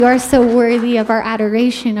You are so worthy of our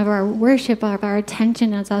adoration, of our worship, of our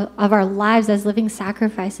attention, of our lives as living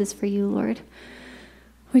sacrifices for you, Lord.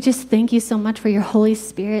 We just thank you so much for your Holy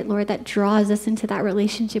Spirit, Lord, that draws us into that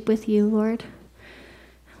relationship with you, Lord.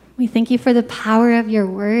 We thank you for the power of your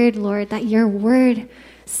word, Lord, that your word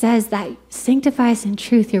says that sanctifies in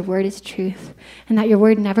truth, your word is truth, and that your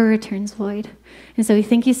word never returns void. And so we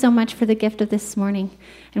thank you so much for the gift of this morning,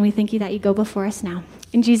 and we thank you that you go before us now.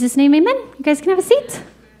 In Jesus' name, amen. You guys can have a seat.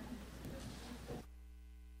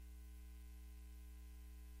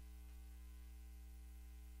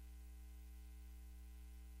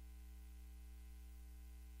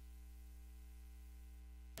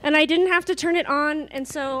 And I didn't have to turn it on, and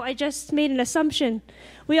so I just made an assumption.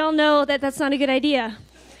 We all know that that's not a good idea.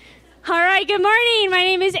 All right, good morning. My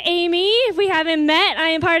name is Amy. If we haven't met, I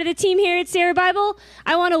am part of the team here at Sierra Bible.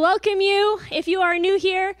 I want to welcome you. If you are new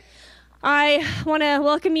here, I want to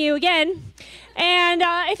welcome you again. And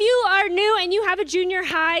if you are new and you have a junior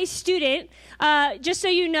high student, just so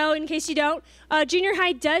you know, in case you don't, junior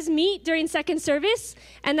high does meet during second service,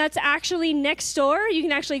 and that's actually next door. You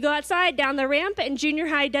can actually go outside down the ramp, and junior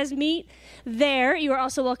high does meet there. You are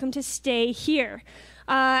also welcome to stay here.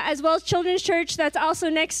 As well as children's church, that's also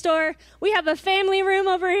next door. We have a family room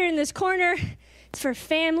over here in this corner. It's for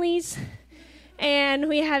families. And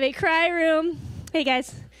we have a cry room. Hey,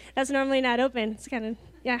 guys, that's normally not open. It's kind of,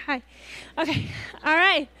 yeah, hi. Okay, all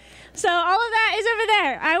right. So all of that is over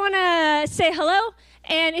there. I want to say hello.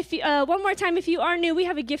 And if you, one more time, if you are new, we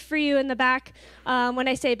have a gift for you in the back. When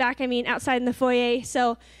I say back, I mean outside in the foyer.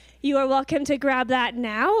 So you are welcome to grab that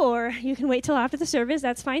now, or you can wait till after the service.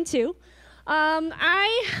 That's fine, too.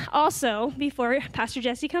 I also, before Pastor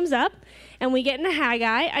Jesse comes up and we get into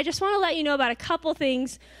Haggai, I just want to let you know about a couple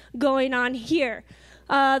things going on here.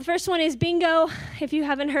 The first one is bingo. If you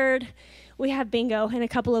haven't heard, we have bingo in a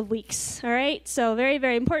couple of weeks, all right? So very,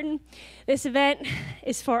 very important. This event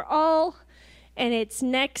is for all, and it's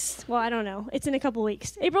next, well, I don't know. It's in a couple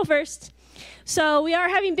weeks, April 1st. So we are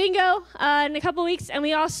having bingo in a couple weeks, and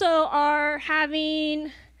we also are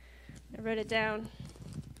having, I wrote it down.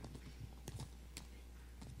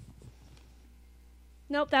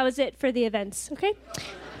 Nope, that was it for the events, okay?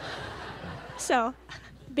 So,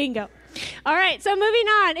 bingo. All right, so moving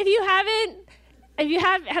on. If you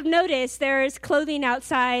have noticed, there's clothing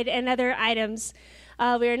outside and other items.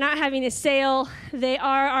 We are not having a sale. They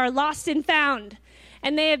are our lost and found,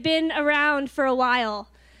 and they have been around for a while.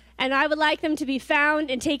 And I would like them to be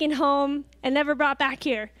found and taken home and never brought back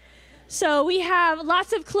here. So we have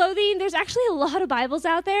lots of clothing. There's actually a lot of Bibles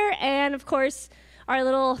out there, and of course, our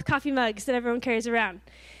little coffee mugs that everyone carries around.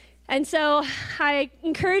 And so I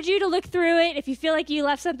encourage you to look through it. If you feel like you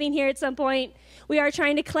left something here at some point, we are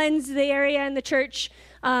trying to cleanse the area and the church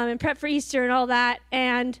and prep for Easter and all that.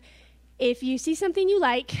 And if you see something you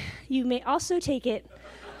like, you may also take it.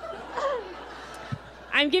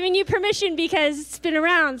 I'm giving you permission because it's been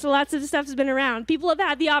around, so lots of the stuff has been around. People have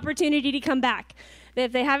had the opportunity to come back.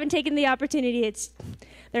 If they haven't taken the opportunity,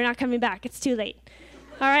 they're not coming back. It's too late.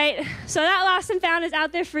 All right, so that lost and found is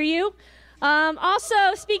out there for you. Also,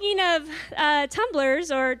 speaking of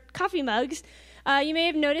tumblers or coffee mugs, you may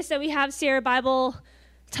have noticed that we have Sierra Bible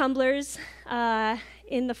tumblers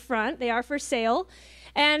in the front. They are for sale.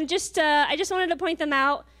 And I just wanted to point them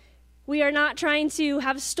out. We are not trying to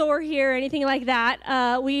have a store here or anything like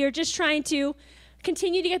that. We are just trying to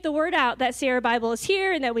continue to get the word out that Sierra Bible is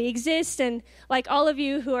here and that we exist. And like all of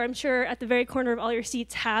you who are, I'm sure, at the very corner of all your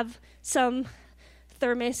seats have some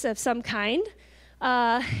thermos of some kind.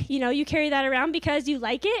 You carry that around because you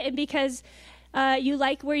like it and because you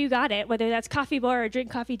like where you got it, whether that's coffee bar or drink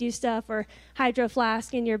coffee, do stuff, or hydro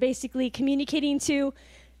flask, and you're basically communicating to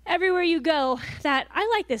everywhere you go that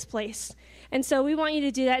I like this place. And so we want you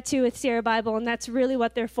to do that too with Sierra Bible, and that's really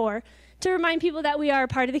what they're for, to remind people that we are a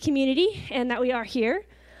part of the community and that we are here.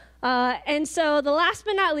 And so the last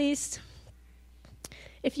but not least,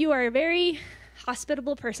 if you are a very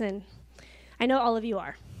hospitable person, I know all of you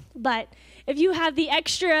are, but if you have the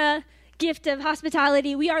extra gift of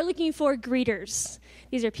hospitality, we are looking for greeters.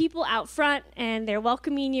 These are people out front, and they're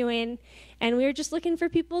welcoming you in, and we're just looking for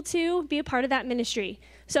people to be a part of that ministry.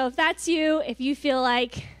 So if that's you, if you feel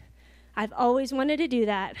like, I've always wanted to do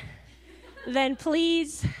that, then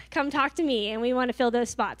please come talk to me, and we want to fill those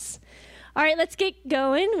spots. All right, let's get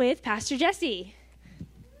going with Pastor Jesse.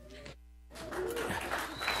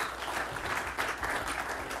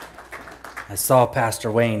 I saw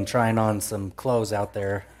Pastor Wayne trying on some clothes out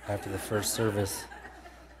there after the first service.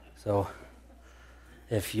 So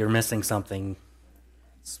if you're missing something,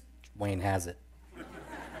 Wayne has it.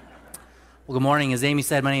 Well, good morning. As Amy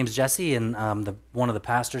said, my name is Jesse, and I'm one of the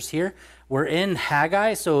pastors here. We're in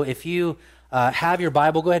Haggai, so if you have your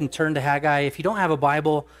Bible, go ahead and turn to Haggai. If you don't have a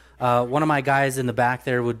Bible, one of my guys in the back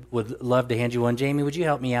there would love to hand you one. Jamie, would you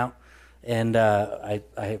help me out? And I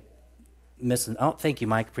missing. Oh, thank you,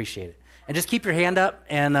 Mike. Appreciate it. And just keep your hand up.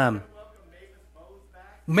 And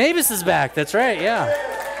Mavis is back. That's right. Yeah.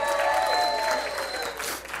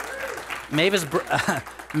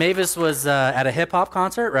 Mavis was at a hip hop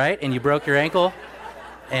concert, right? And you broke your ankle,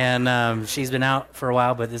 and she's been out for a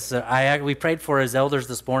while. But this, we prayed for her as elders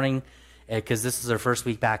this morning because this is her first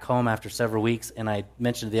week back home after several weeks. And I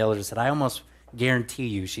mentioned to the elders, I said, I almost guarantee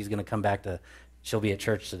you she's going to come back she'll be at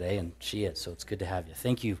church today, and she is. So it's good to have you.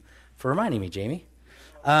 Thank you for reminding me, Jamie.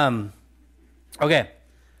 Okay.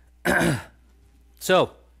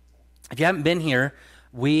 So if you haven't been here,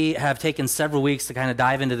 we have taken several weeks to kind of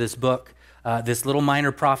dive into this book. This little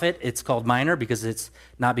minor prophet, it's called minor because it's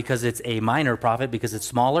not because it's a minor prophet, because it's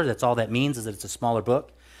smaller. That's all that means, is that it's a smaller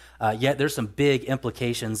book. Yet there's some big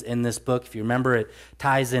implications in this book. If you remember, it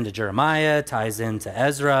ties into Jeremiah, ties into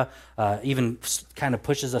Ezra, even kind of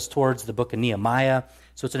pushes us towards the book of Nehemiah.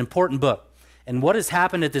 So it's an important book. And what has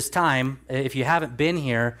happened at this time, if you haven't been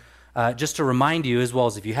here, just to remind you, as well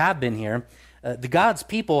as if you have been here, the God's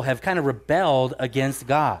people have kind of rebelled against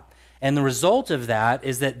God. And the result of that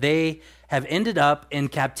is that they have ended up in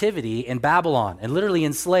captivity in Babylon and literally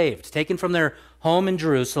enslaved, taken from their home in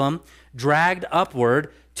Jerusalem, dragged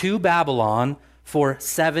upward to Babylon for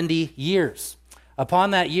 70 years. Upon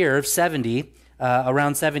that year of 70,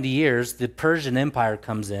 around 70 years, the Persian Empire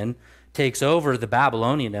comes in, takes over the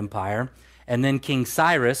Babylonian Empire, and then King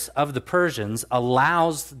Cyrus of the Persians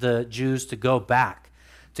allows the Jews to go back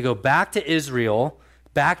to Israel,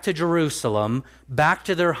 back to Jerusalem, back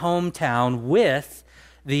to their hometown with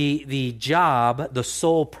the job, the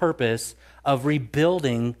sole purpose of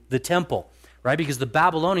rebuilding the temple, right? Because the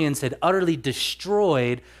Babylonians had utterly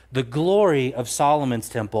destroyed the glory of Solomon's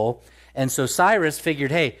temple. And so Cyrus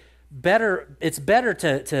figured, hey, it's better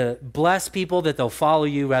to bless people that they'll follow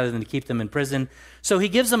you rather than to keep them in prison. So he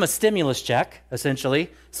gives them a stimulus check,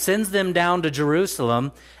 essentially, sends them down to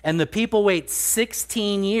Jerusalem, and the people wait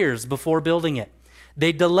 16 years before building it.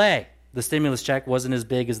 They delay. The stimulus check wasn't as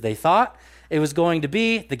big as they thought it was going to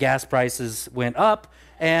be. The gas prices went up,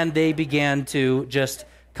 and they began to just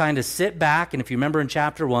kind of sit back. And if you remember in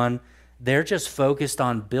chapter 1, they're just focused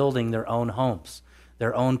on building their own homes,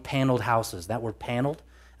 their own paneled houses. That word paneled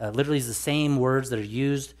literally is the same words that are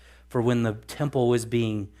used for when the temple was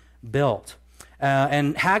being built.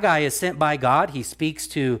 And Haggai is sent by God. He speaks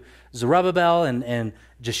to Zerubbabel and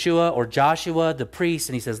Joshua, the priest,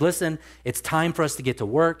 and he says, listen, it's time for us to get to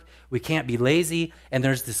work. We can't be lazy. And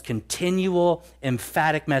there's this continual,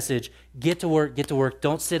 emphatic message, get to work,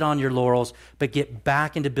 don't sit on your laurels, but get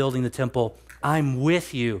back into building the temple. I'm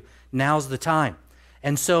with you. Now's the time.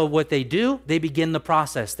 And so what they do, they begin the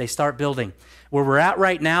process. They start building. Where we're at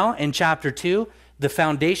right now in chapter 2, the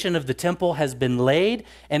foundation of the temple has been laid,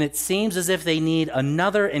 and it seems as if they need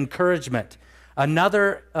another encouragement,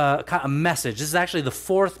 another kind of message. This is actually the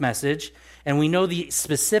fourth message, and we know the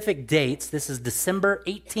specific dates. This is December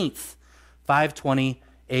 18th, 520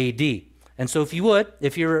 AD. And so if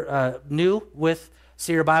you're new with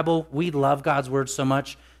See Your Bible, we love God's Word so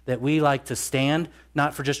much that we like to stand,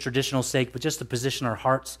 not for just traditional sake, but just to position our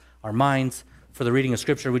hearts, our minds for the reading of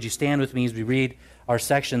Scripture. Would you stand with me as we read our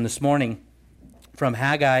section this morning from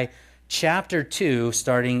Haggai chapter 2,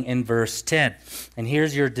 starting in verse 10. And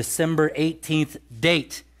here's your December 18th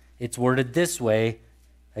date. It's worded this way,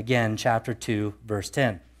 again, chapter 2, verse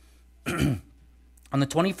 10. On the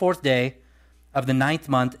 24th day of the 9th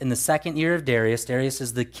month in the 2nd year of Darius, Darius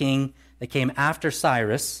is the king that came after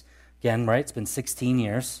Cyrus. Again, right, it's been 16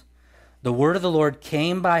 years. The word of the Lord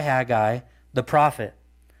came by Haggai, the prophet.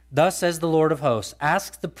 Thus says the Lord of hosts,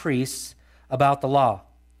 ask the priests about the law.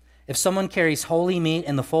 If someone carries holy meat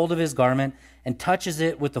in the fold of his garment and touches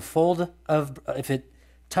it with the fold of, if it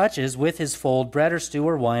touches with his fold bread or stew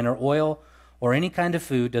or wine or oil or any kind of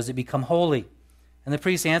food, does it become holy? And the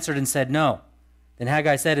priest answered and said, no. Then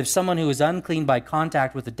Haggai said, if someone who is unclean by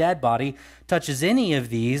contact with a dead body touches any of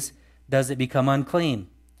these, does it become unclean?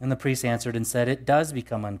 And the priest answered and said, it does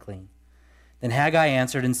become unclean. Then Haggai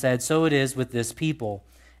answered and said, so it is with this people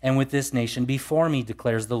and with this nation before me,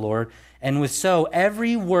 declares the Lord. And with so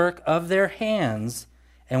every work of their hands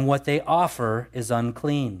and what they offer is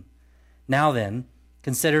unclean. Now then,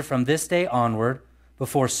 consider from this day onward,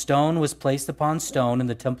 before stone was placed upon stone in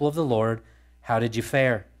the temple of the Lord, how did you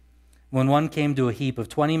fare? When one came to a heap of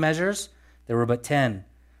 20 measures, there were but 10.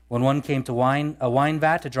 When one came to a wine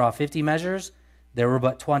vat to draw 50 measures, there were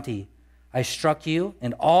but 20. I struck you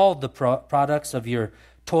and all the products of your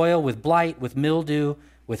toil with blight, with mildew,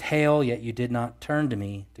 with hail, yet you did not turn to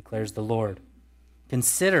me, declares the Lord.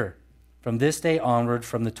 Consider from this day onward,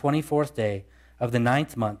 from the 24th day of the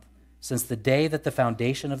 9th month, since the day that the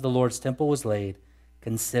foundation of the Lord's temple was laid,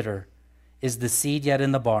 consider, is the seed yet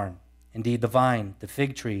in the barn? Indeed, the vine, the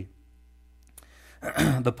fig tree,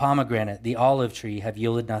 the pomegranate, the olive tree have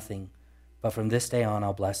yielded nothing, but from this day on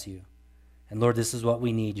I'll bless you. And Lord, this is what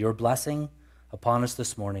we need, your blessing upon us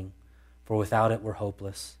this morning, for without it we're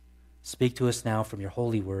hopeless. Speak to us now from your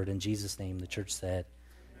holy word. In Jesus' name, the church said,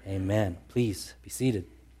 amen. Please be seated.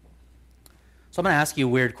 So I'm going to ask you a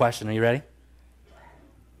weird question. Are you ready?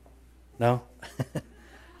 No?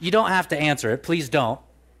 You don't have to answer it. Please don't.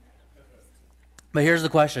 But here's the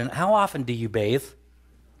question. How often do you bathe?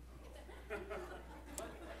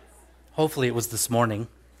 Hopefully it was this morning.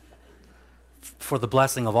 For the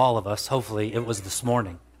blessing of all of us, hopefully it was this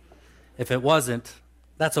morning. If it wasn't,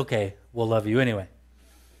 that's okay. We'll love you anyway.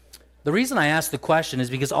 The reason I ask the question is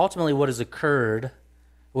because ultimately what has occurred,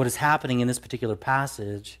 what is happening in this particular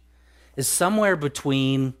passage, is somewhere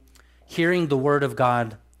between hearing the word of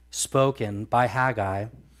God spoken by Haggai,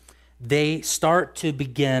 they start to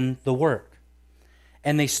begin the work.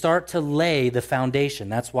 And they start to lay the foundation.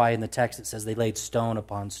 That's why in the text it says they laid stone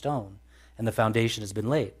upon stone, and the foundation has been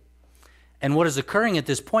laid. And what is occurring at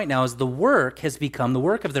this point now is the work has become, the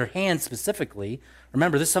work of their hands specifically.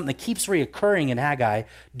 Remember, this is something that keeps reoccurring in Haggai.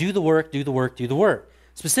 Do the work, do the work, do the work.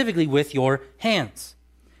 Specifically with your hands.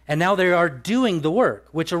 And now they are doing the work,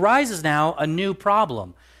 which arises now a new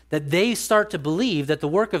problem. That they start to believe that the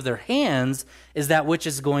work of their hands is that which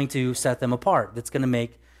is going to set them apart. That's going to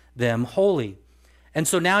make them holy. And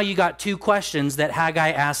so now you got two questions that Haggai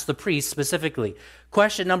asks the priest specifically.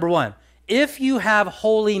 Question number one, if you have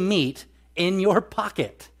holy meat in your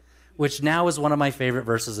pocket, which now is one of my favorite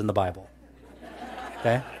verses in the Bible.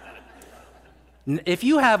 Okay? If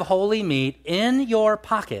you have holy meat in your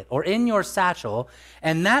pocket or in your satchel,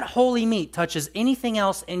 and that holy meat touches anything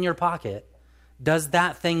else in your pocket, does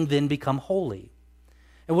that thing then become holy?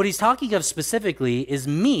 And what he's talking of specifically is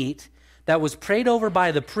meat that was prayed over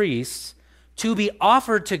by the priests to be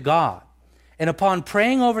offered to God. And upon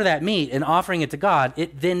praying over that meat and offering it to God,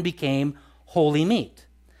 it then became holy meat.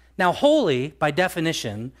 Now, holy, by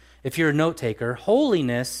definition, if you're a note taker,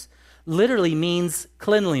 holiness literally means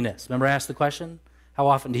cleanliness. Remember I asked the question? How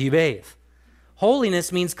often do you bathe?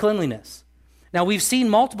 Holiness means cleanliness. Now, we've seen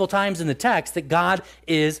multiple times in the text that God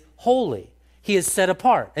is holy. He is set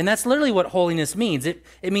apart. And that's literally what holiness means. It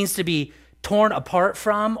means to be torn apart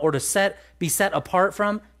from or to be set apart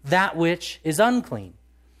from that which is unclean.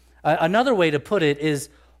 Another way to put it is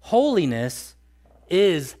holiness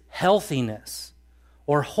is healthiness.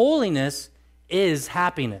 Or holiness is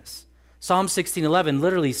happiness. Psalm 16:11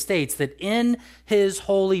 literally states that in his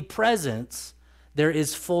holy presence there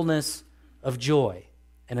is fullness of joy,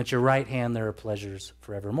 and at your right hand there are pleasures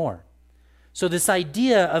forevermore. So this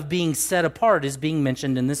idea of being set apart is being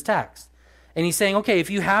mentioned in this text. And he's saying, okay, if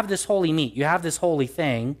you have this holy meat, you have this holy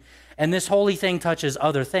thing, and this holy thing touches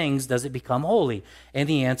other things, does it become holy? And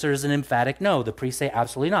the answer is an emphatic no. The priests say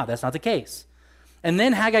absolutely not. That's not the case. And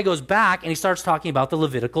then Haggai goes back and he starts talking about the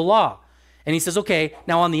Levitical law. And he says, okay,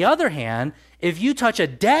 now on the other hand, if you touch a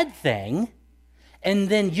dead thing and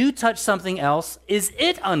then you touch something else, is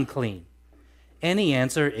it unclean? And the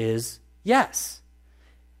answer is yes.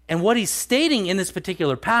 And what he's stating in this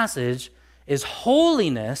particular passage is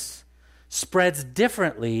holiness spreads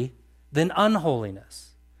differently than unholiness.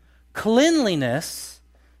 Cleanliness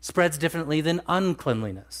spreads differently than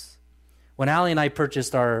uncleanliness. When Allie and I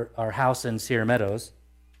purchased our house in Sierra Meadows,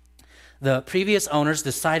 the previous owners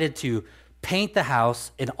decided to paint the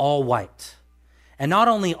house in all white. And not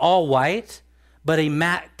only all white, but a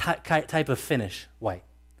matte type of finish white.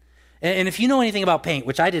 And if you know anything about paint,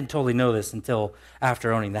 which I didn't totally know this until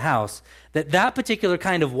after owning the house, that particular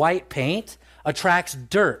kind of white paint attracts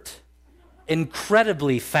dirt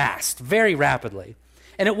incredibly fast, very rapidly.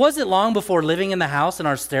 And it wasn't long before living in the house in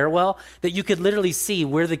our stairwell that you could literally see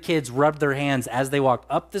where the kids rubbed their hands as they walked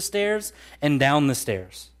up the stairs and down the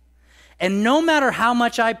stairs. And no matter how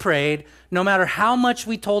much I prayed, no matter how much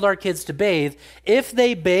we told our kids to bathe, if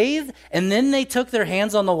they bathed and then they took their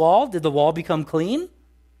hands on the wall, did the wall become clean?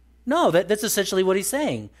 No, that's essentially what he's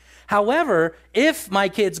saying. However, if my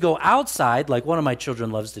kids go outside, like one of my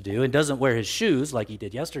children loves to do, and doesn't wear his shoes like he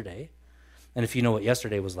did yesterday, and if you know what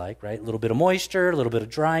yesterday was like, right? A little bit of moisture, a little bit of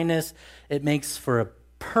dryness. It makes for a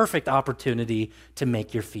perfect opportunity to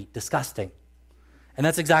make your feet disgusting. And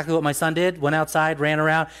that's exactly what my son did. Went outside, ran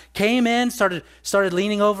around, came in, started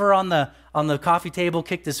leaning over on the coffee table,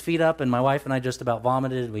 kicked his feet up, and my wife and I just about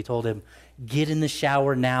vomited. We told him, get in the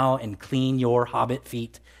shower now and clean your hobbit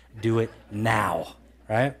feet. Do it now,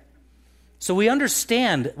 right? So we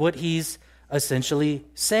understand what he's essentially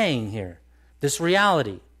saying here. This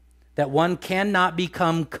reality that one cannot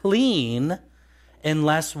become clean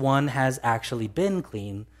unless one has actually been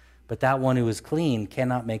clean, but that one who is clean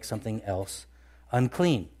cannot make something else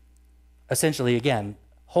unclean. Essentially, again,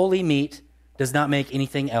 holy meat does not make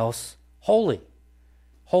anything else holy.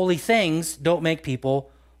 Holy things don't make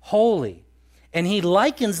people holy. And he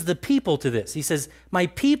likens the people to this. He says, my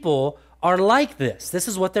people are like this. This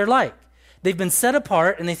is what they're like. They've been set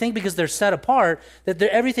apart, and they think because they're set apart that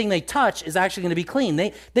everything they touch is actually going to be clean.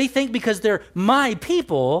 They think because they're my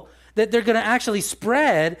people that they're going to actually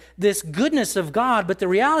spread this goodness of God. But the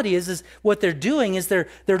reality is what they're doing is they're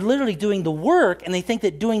literally doing the work, and they think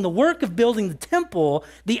that doing the work of building the temple,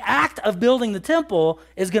 the act of building the temple,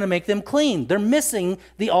 is going to make them clean. They're missing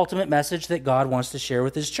the ultimate message that God wants to share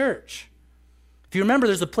with his church. If you remember,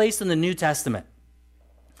 there's a place in the New Testament.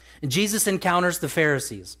 Jesus encounters the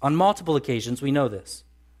Pharisees on multiple occasions. We know this.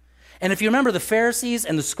 And if you remember, the Pharisees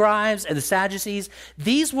and the scribes and the Sadducees,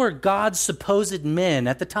 these were God's supposed men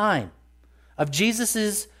at the time of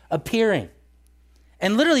Jesus' appearing.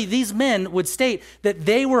 And literally, these men would state that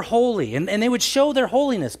they were holy, and they would show their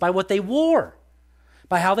holiness by what they wore,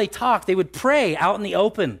 by how they talked. They would pray out in the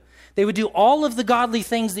open. They would do all of the godly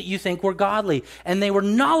things that you think were godly, and they were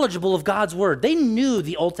knowledgeable of God's word. They knew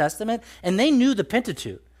the Old Testament, and they knew the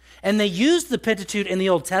Pentateuch. And they used the Pentateuch in the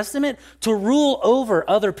Old Testament to rule over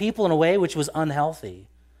other people in a way which was unhealthy.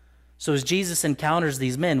 So as Jesus encounters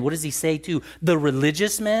these men, what does he say to the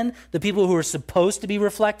religious men, the people who are supposed to be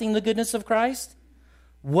reflecting the goodness of Christ?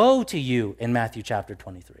 Woe to you in Matthew chapter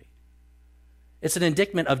 23. It's an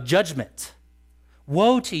indictment of judgment.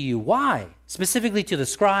 Woe to you. Why? Specifically to the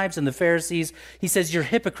scribes and the Pharisees, he says, you're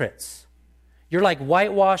hypocrites. You're like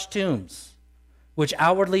whitewashed tombs, which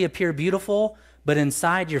outwardly appear beautiful, but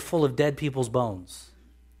inside you're full of dead people's bones.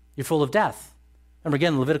 You're full of death. Remember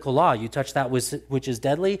again, the Levitical law, you touch that which is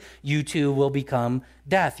deadly, you too will become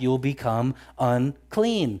death. You will become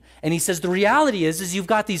unclean. And he says the reality is you've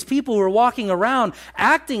got these people who are walking around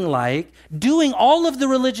acting like, doing all of the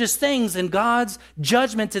religious things, and God's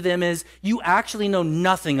judgment to them is you actually know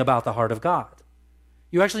nothing about the heart of God.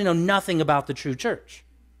 You actually know nothing about the true church.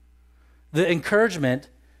 The encouragement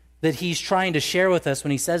that he's trying to share with us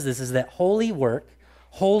when he says this is that holy work,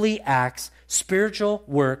 holy acts, spiritual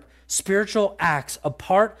work, spiritual acts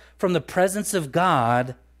apart from the presence of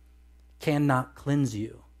God cannot cleanse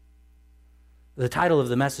you. The title of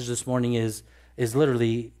the message this morning is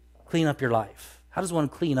literally clean up your life. How does one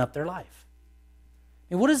clean up their life?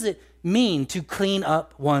 And what does it mean to clean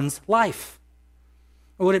up one's life?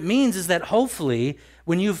 What it means is that hopefully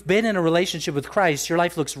when you've been in a relationship with Christ, your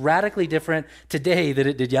life looks radically different today than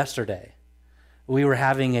it did yesterday. We were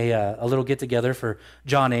having a little get-together for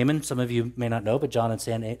John Amen. Some of you may not know, but John and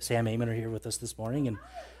Sam Amen are here with us this morning.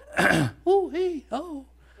 And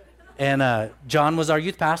And John was our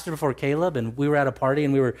youth pastor before Caleb, and we were at a party,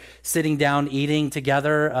 and we were sitting down eating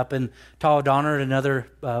together up in Tawadana at another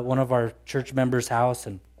one of our church members' house.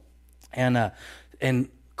 And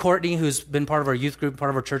Courtney, who's been part of our youth group, part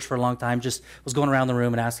of our church for a long time, just was going around the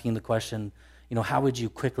room and asking the question, how would you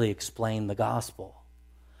quickly explain the gospel?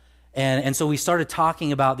 And so we started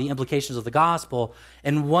talking about the implications of the gospel,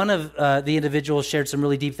 and one of the individuals shared some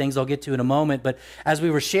really deep things I'll get to in a moment, but as we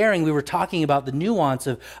were sharing, we were talking about the nuance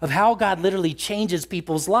of how God literally changes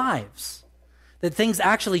people's lives, that things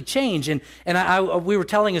actually change. And we were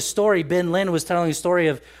telling a story, Ben Lynn was telling a story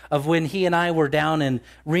of when he and I were down in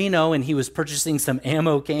Reno, and he was purchasing some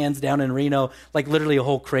ammo cans down in Reno, like literally a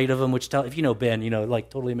whole crate of them, which if you know Ben, like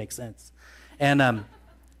totally makes sense.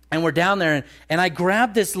 And we're down there, and I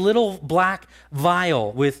grabbed this little black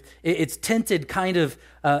vial with, it's tinted kind of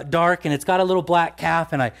dark, and it's got a little black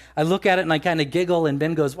cap, and I look at it, and I kind of giggle, and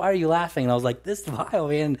Ben goes, "Why are you laughing?" And I was like, "This vial,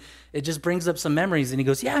 man, it just brings up some memories." And he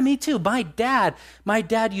goes, "Yeah, me too. My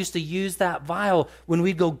dad used to use that vial when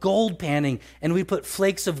we'd go gold panning, and we'd put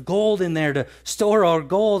flakes of gold in there to store our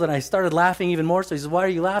gold." And I started laughing even more, so he says, "Why are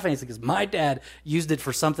you laughing?" He says, "Because my dad used it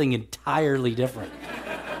for something entirely different."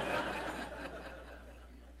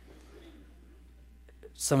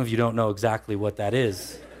 Some of you don't know exactly what that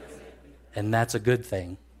is, and that's a good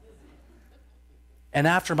thing. And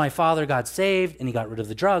after my father got saved, and he got rid of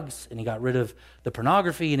the drugs, and he got rid of the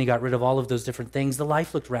pornography, and he got rid of all of those different things, the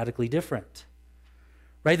life looked radically different,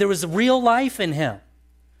 right? There was a real life in him.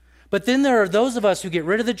 But then there are those of us who get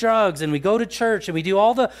rid of the drugs and we go to church and we do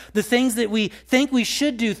all the things that we think we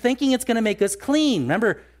should do, thinking it's going to make us clean.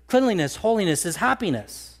 Remember, cleanliness, holiness is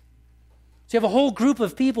happiness. So you have a whole group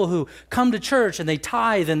of people who come to church and they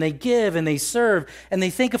tithe and they give and they serve and they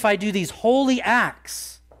think if I do these holy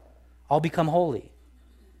acts, I'll become holy.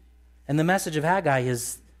 And the message of Haggai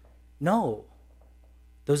is, no,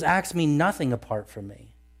 those acts mean nothing apart from me.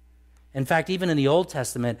 In fact, even in the Old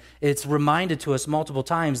Testament, it's reminded to us multiple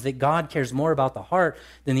times that God cares more about the heart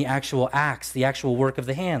than the actual acts, the actual work of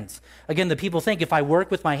the hands. Again, the people think if I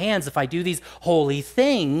work with my hands, if I do these holy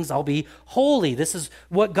things, I'll be holy. This is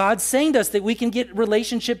what God's saying to us, that we can get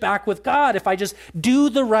relationship back with God if I just do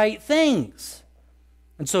the right things.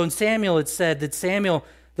 And so in Samuel, it said that Samuel,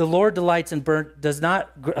 the Lord delights in has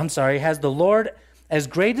the Lord as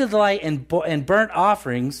great a delight in burnt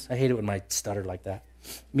offerings. I hate it when I stutter like that.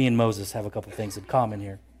 Me and Moses have a couple things in common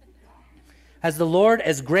here. Has the Lord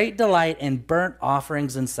as great delight in burnt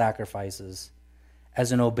offerings and sacrifices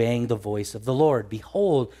as in obeying the voice of the Lord.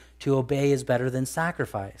 Behold, to obey is better than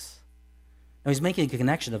sacrifice. Now he's making a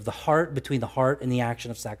connection of the heart, between the heart and the action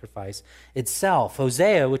of sacrifice itself.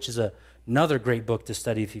 Hosea, which is another great book to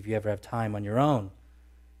study if you ever have time on your own.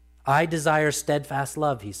 I desire steadfast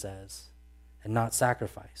love, he says, and not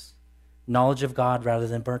sacrifice. Knowledge of God rather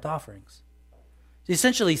than burnt offerings. He's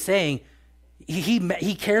essentially saying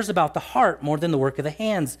he cares about the heart more than the work of the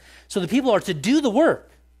hands. So the people are to do the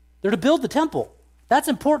work. They're to build the temple. That's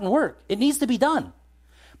important work. It needs to be done.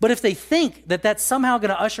 But if they think that that's somehow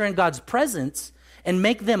going to usher in God's presence and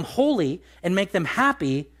make them holy and make them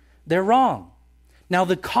happy, they're wrong. Now,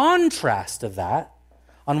 the contrast of that,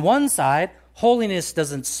 on one side, holiness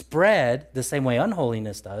doesn't spread the same way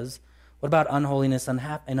unholiness does. What about unholiness and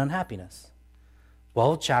unhappiness?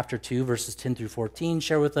 Well, chapter 2, verses 10 through 14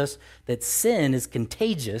 share with us that sin is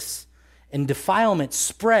contagious and defilement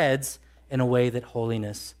spreads in a way that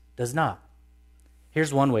holiness does not.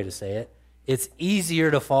 Here's one way to say it. It's easier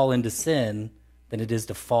to fall into sin than it is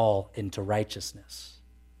to fall into righteousness.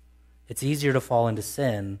 It's easier to fall into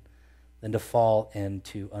sin than to fall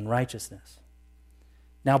into unrighteousness.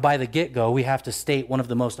 Now, by the get-go, we have to state one of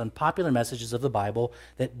the most unpopular messages of the Bible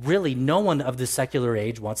that really no one of the secular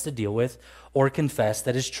age wants to deal with or confess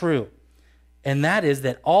that is true. And that is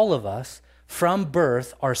that all of us from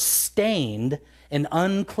birth are stained and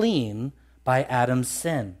unclean by Adam's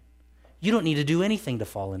sin. You don't need to do anything to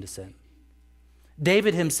fall into sin.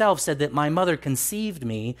 David himself said that my mother conceived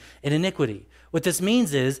me in iniquity. What this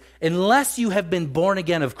means is, unless you have been born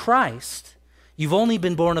again of Christ, you've only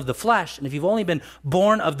been born of the flesh. And if you've only been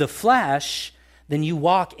born of the flesh, then you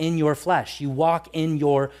walk in your flesh. You walk in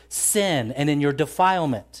your sin and in your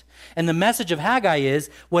defilement. And the message of Haggai is,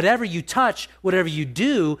 whatever you touch, whatever you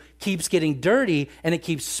do, keeps getting dirty, and it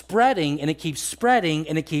keeps spreading, and it keeps spreading,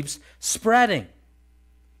 and it keeps spreading.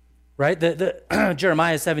 Right?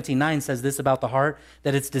 Jeremiah 17:9 says this about the heart,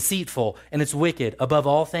 that it's deceitful and it's wicked above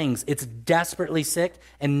all things. It's desperately sick,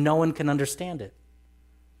 and no one can understand it.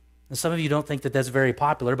 And some of you don't think that that's very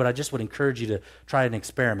popular, but I just would encourage you to try an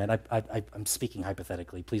experiment. I'm speaking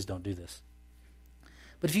hypothetically. Please don't do this.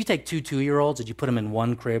 But if you take 2 2-year-olds and you put them in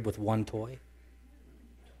one crib with one toy,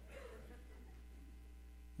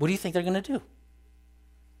 what do you think they're going to do?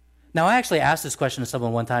 Now, I actually asked this question to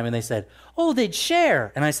someone one time, and they said, oh, they'd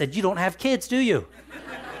share. And I said, you don't have kids, do you?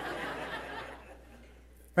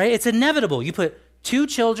 Right? It's inevitable. You put 2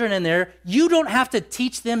 children in there, you don't have to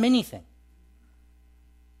teach them anything.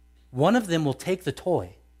 One of them will take the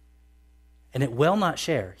toy, and it will not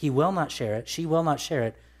share. He will not share it. She will not share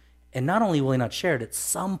it. And not only will he not share it, at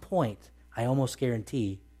some point, I almost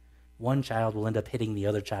guarantee, one child will end up hitting the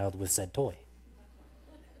other child with said toy.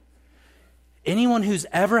 Anyone who's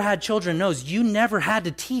ever had children knows you never had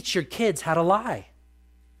to teach your kids how to lie.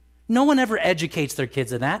 No one ever educates their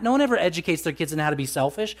kids in that. No one ever educates their kids in how to be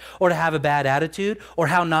selfish or to have a bad attitude or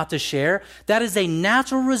how not to share. That is a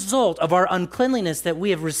natural result of our uncleanliness that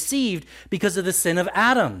we have received because of the sin of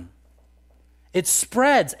Adam. It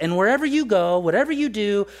spreads, and wherever you go, whatever you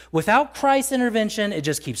do, without Christ's intervention, it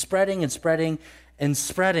just keeps spreading and spreading and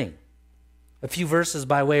spreading. A few verses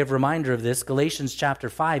by way of reminder of this, Galatians chapter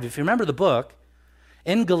 5. If you remember the book,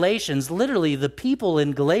 in Galatians, literally the people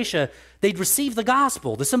in Galatia, they'd received the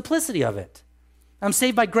gospel, the simplicity of it. I'm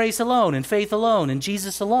saved by grace alone and faith alone and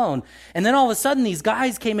Jesus alone. And then all of a sudden these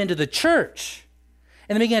guys came into the church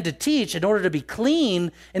and they began to teach in order to be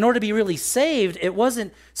clean, in order to be really saved. It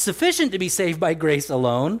wasn't sufficient to be saved by grace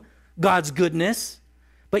alone, God's goodness,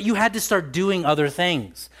 But you had to start doing other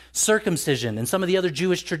things, circumcision and some of the other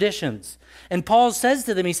Jewish traditions. And Paul says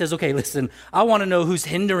to them, he says, okay, listen, I want to know who's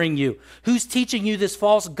hindering you, who's teaching you this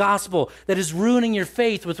false gospel that is ruining your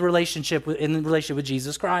faith in relationship with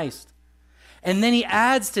Jesus Christ. And then he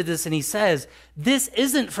adds to this and he says, this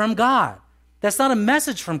isn't from God. That's not a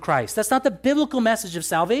message from Christ. That's not the biblical message of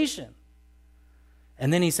salvation.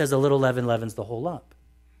 And then he says a little leaven leavens the whole lump.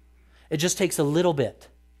 It just takes a little bit.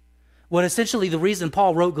 What essentially the reason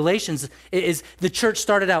Paul wrote Galatians is the church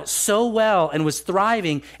started out so well and was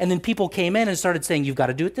thriving, and then people came in and started saying, you've got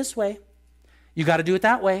to do it this way. You've got to do it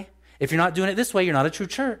that way. If you're not doing it this way, you're not a true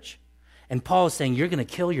church. And Paul is saying, you're going to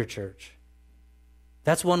kill your church.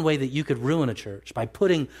 That's one way that you could ruin a church, by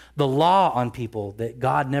putting the law on people that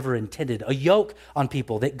God never intended, a yoke on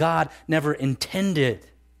people that God never intended.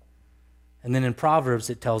 And then in Proverbs,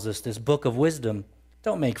 it tells us, this book of wisdom,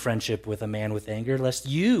 don't make friendship with a man with anger, lest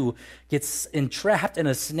you get entrapped in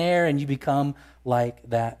a snare and you become like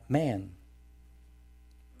that man.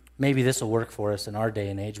 Maybe this will work for us in our day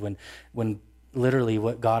and age when literally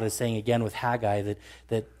what God is saying again with Haggai,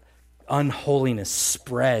 that unholiness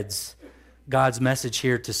spreads. God's message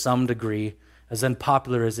here to some degree, as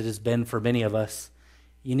unpopular as it has been for many of us,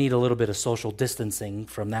 you need a little bit of social distancing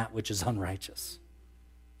from that which is unrighteous.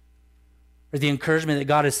 Or the encouragement that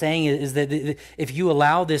God is saying is that if you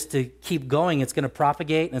allow this to keep going, it's going to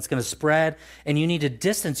propagate and it's going to spread, and you need to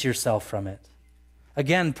distance yourself from it.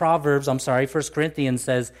 Again, 1 Corinthians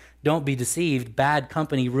says, don't be deceived. Bad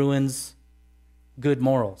company ruins good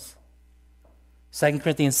morals. 2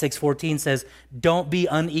 Corinthians 6:14 says, don't be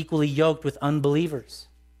unequally yoked with unbelievers.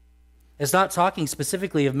 It's not talking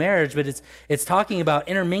specifically of marriage, but it's talking about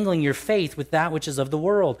intermingling your faith with that which is of the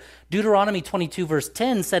world. Deuteronomy 22 verse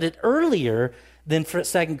 10 said it earlier than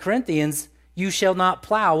 2 Corinthians, you shall not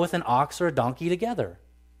plow with an ox or a donkey together.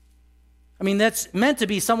 I mean, that's meant to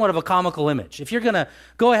be somewhat of a comical image. If you're going to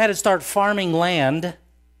go ahead and start farming land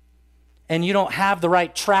and you don't have the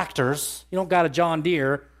right tractors, you don't got a John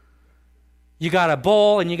Deere, you got a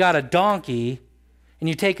bull and you got a donkey, and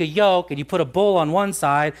you take a yoke and you put a bull on one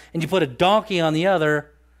side and you put a donkey on the other,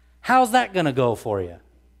 how's that going to go for you?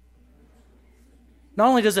 Not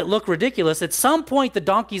only does it look ridiculous, at some point the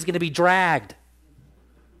donkey is going to be dragged,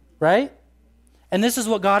 right? And this is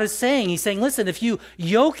what God is saying. He's saying, listen, if you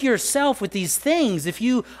yoke yourself with these things, if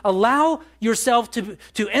you allow yourself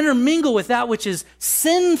to intermingle with that which is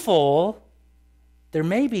sinful, there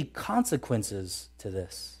may be consequences to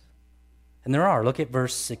this. And there are. Look at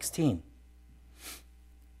verse 16.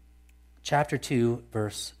 Chapter 2,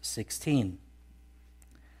 verse 16.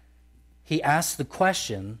 He asks the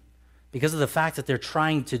question, because of the fact that they're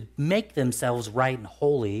trying to make themselves right and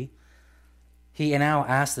holy, he now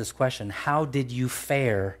asks this question, how did you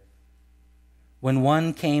fare? When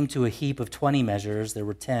one came to a heap of 20 measures, there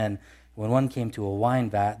were 10. When one came to a wine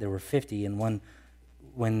vat, there were 50, and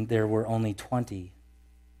when there were only 20.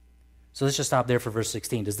 So let's just stop there for verse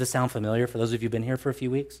 16. Does this sound familiar for those of you who've been here for a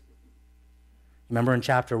few weeks? Remember in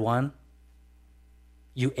chapter 1?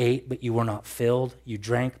 You ate, but you were not filled. You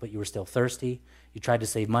drank, but you were still thirsty. You tried to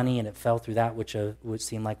save money, and it fell through that which would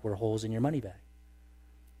seem like were holes in your money bag.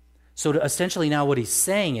 So essentially now what he's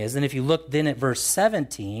saying is, and if you look then at verse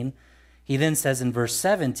 17, he then says in verse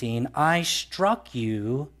 17, I struck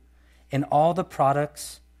you in all the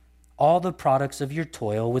products of your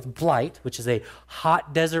toil with blight, which is a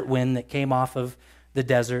hot desert wind that came off of the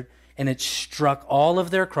desert, and it struck all of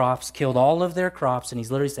their crops, killed all of their crops, and he's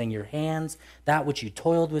literally saying, your hands, that which you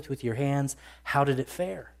toiled with your hands, how did it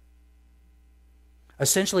fare?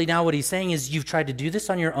 Essentially now what he's saying is, you've tried to do this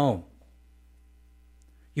on your own.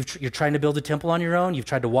 You're trying to build a temple on your own. You've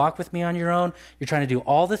tried to walk with me on your own. You're trying to do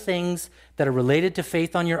all the things that are related to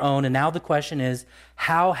faith on your own, and now the question is,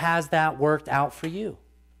 how has that worked out for you?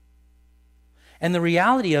 And the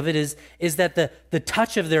reality of it is that the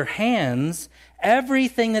touch of their hands,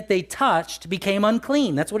 everything that they touched became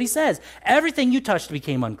unclean. That's what he says. Everything you touched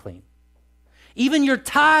became unclean. Even your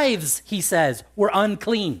tithes, he says, were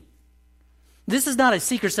unclean. This is not a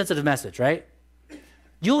seeker-sensitive message, right?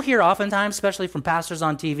 You'll hear oftentimes, especially from pastors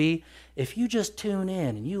on TV, if you just tune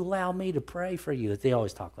in and you allow me to pray for you, that they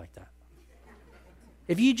always talk like that.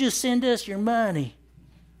 If you just send us your money,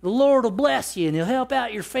 the Lord will bless you and he'll help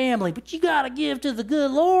out your family, but you got to give to the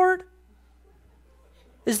good Lord.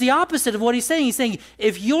 It's the opposite of what he's saying. He's saying,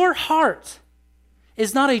 if your heart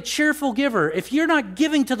is not a cheerful giver, if you're not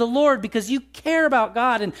giving to the Lord because you care about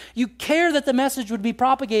God and you care that the message would be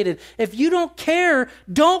propagated, if you don't care,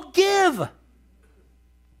 don't give.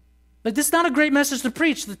 Like, this is not a great message to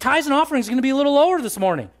preach. The tithes and offerings are going to be a little lower this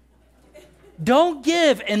morning. Don't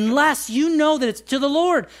give unless you know that it's to the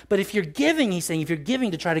Lord. But if you're giving, he's saying, if you're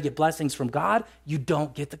giving to try to get blessings from God, you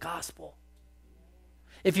don't get the gospel.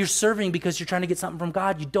 If you're serving because you're trying to get something from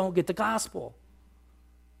God, you don't get the gospel.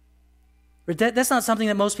 That's not something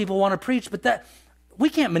that most people want to preach, but that we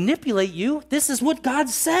can't manipulate you. This is what God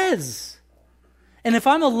says. And if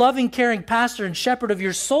I'm a loving, caring pastor and shepherd of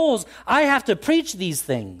your souls, I have to preach these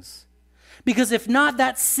things. Because if not,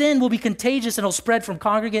 that sin will be contagious and it'll spread from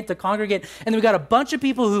congregant to congregant. And then we've got a bunch of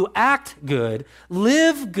people who act good,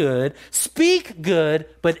 live good, speak good,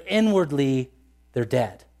 but inwardly they're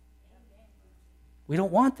dead. We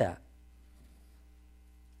don't want that.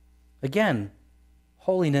 Again,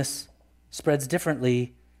 holiness spreads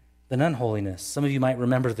differently than unholiness. Some of you might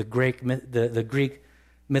remember the Greek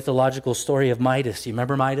mythological story of Midas. You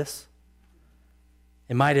remember Midas?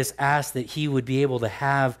 And Midas asked that he would be able to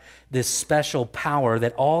have this special power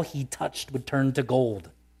that all he touched would turn to gold.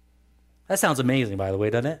 That sounds amazing, by the way,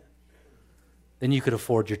 doesn't it? Then you could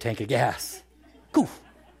afford your tank of gas. Poof.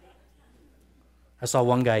 I saw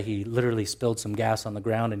one guy, he literally spilled some gas on the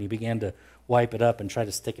ground and he began to wipe it up and try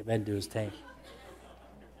to stick it into his tank.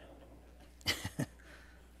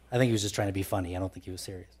 I think he was just trying to be funny. I don't think he was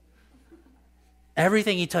serious.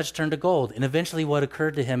 Everything he touched turned to gold. And eventually what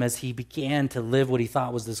occurred to him as he began to live what he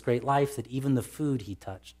thought was this great life, that even the food he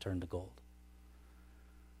touched turned to gold.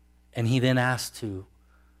 And he then asked to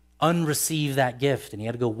unreceive that gift, and he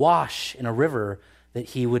had to go wash in a river that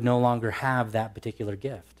he would no longer have that particular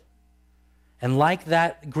gift. And like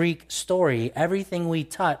that Greek story, everything we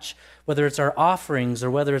touch, whether it's our offerings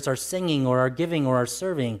or whether it's our singing or our giving or our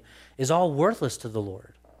serving, is all worthless to the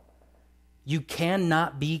Lord. You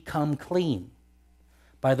cannot become clean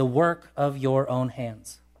by the work of your own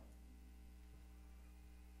hands.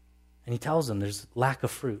 And he tells them there's lack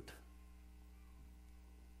of fruit.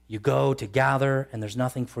 You go to gather, and there's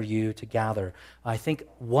nothing for you to gather. I think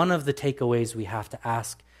one of the takeaways we have to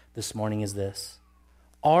ask this morning is this.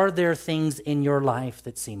 Are there things in your life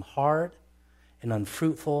that seem hard and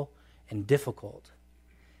unfruitful and difficult?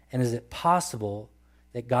 And is it possible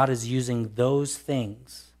that God is using those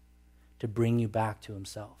things to bring you back to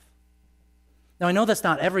himself? Now, I know that's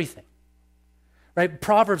not everything, right?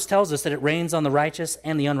 Proverbs tells us that it rains on the righteous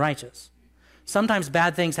and the unrighteous. Sometimes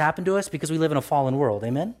bad things happen to us because we live in a fallen world,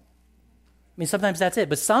 amen? I mean, sometimes that's it.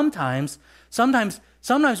 But sometimes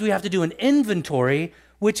we have to do an inventory,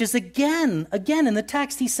 which is again, in the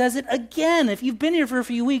text, he says it again. If you've been here for a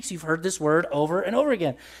few weeks, you've heard this word over and over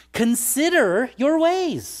again. Consider your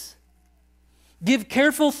ways. Give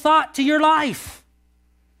careful thought to your life.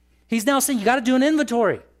 He's now saying you got to do an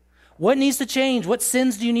inventory. What needs to change? What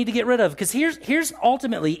sins do you need to get rid of? Because here's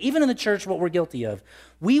ultimately, even in the church, what we're guilty of.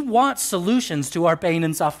 We want solutions to our pain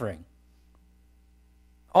and suffering.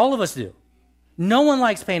 All of us do. No one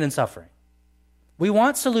likes pain and suffering. We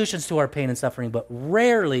want solutions to our pain and suffering, but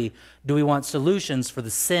rarely do we want solutions for the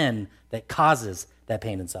sin that causes that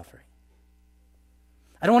pain and suffering.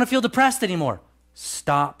 I don't want to feel depressed anymore.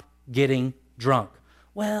 Stop getting drunk.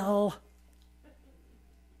 Well,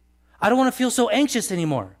 I don't want to feel so anxious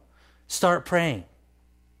anymore. Start praying.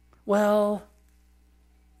 Well,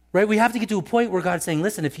 right, we have to get to a point where God's saying,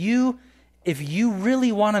 listen, if you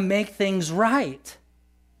really want to make things right,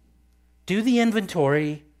 do the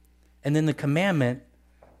inventory, and then the commandment,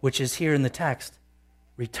 which is here in the text,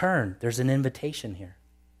 return. There's an invitation here.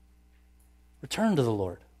 Return to the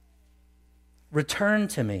Lord. Return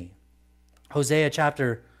to me. Hosea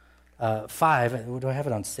chapter 5. Do I have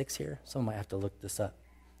it on 6 here? Someone might have to look this up.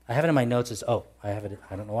 I have it in my notes I have it.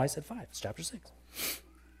 I don't know why I said 5. It's chapter 6.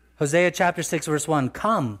 Hosea chapter 6, verse 1.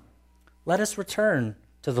 Come, let us return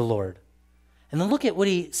to the Lord. And then look at what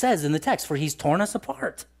he says in the text. For he's torn us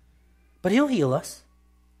apart, but he'll heal us.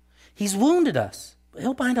 He's wounded us, but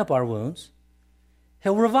he'll bind up our wounds.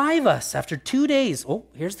 He'll revive us after 2 days. Oh,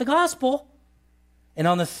 here's the gospel. And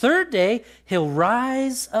on the 3rd day, he'll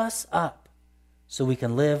rise us up so we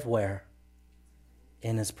can live where?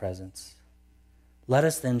 In his presence. Let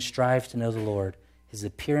us then strive to know the Lord. His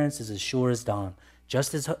appearance is as sure as dawn.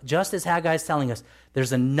 Just as Haggai is telling us,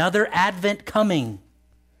 there's another advent coming.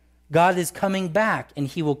 God is coming back, and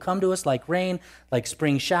he will come to us like rain, like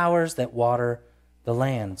spring showers that water the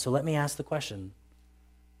land. So let me ask the question,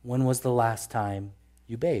 when was the last time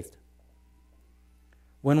you bathed?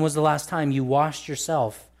 When was the last time you washed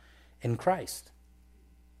yourself in Christ?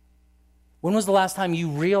 When was the last time you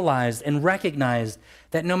realized and recognized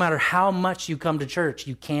that no matter how much you come to church,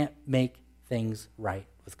 you can't make things right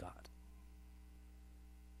with God?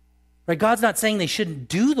 Right? God's not saying they shouldn't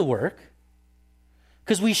do the work,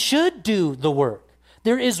 because we should do the work.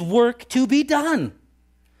 There is work to be done.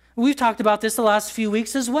 We've talked about this the last few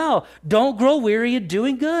weeks as well. Don't grow weary in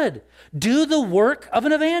doing good. Do the work of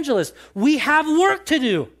an evangelist. We have work to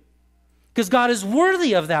do because God is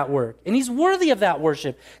worthy of that work, and he's worthy of that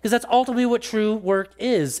worship because that's ultimately what true work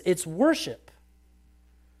is. It's worship.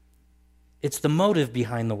 It's the motive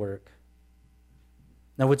behind the work.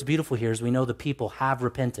 Now, what's beautiful here is we know the people have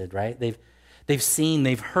repented, right? They've seen,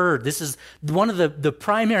 they've heard. This is one of the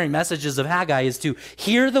primary messages of Haggai is to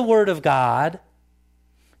hear the word of God,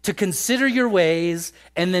 to consider your ways,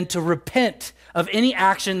 and then to repent of any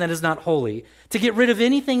action that is not holy, to get rid of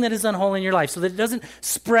anything that is unholy in your life so that it doesn't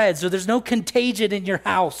spread, so there's no contagion in your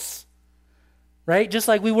house, right? Just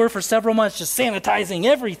like we were for several months just sanitizing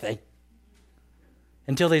everything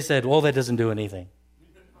until they said, well, that doesn't do anything.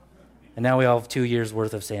 And now we all have 2 years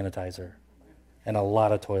worth of sanitizer and a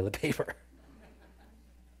lot of toilet paper.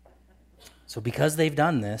 So because they've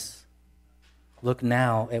done this, look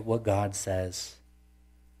now at what God says.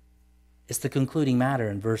 It's the concluding matter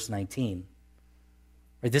in verse 19.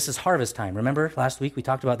 Right, this is harvest time. Remember last week we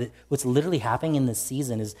talked about that what's literally happening in this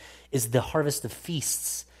season is the harvest of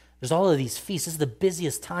feasts. There's all of these feasts. This is the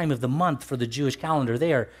busiest time of the month for the Jewish calendar.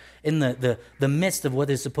 They are in the midst of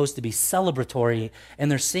what is supposed to be celebratory,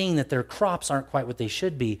 and they're seeing that their crops aren't quite what they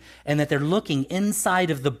should be, and that they're looking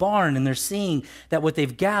inside of the barn, and they're seeing that what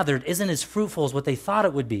they've gathered isn't as fruitful as what they thought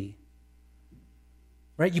it would be.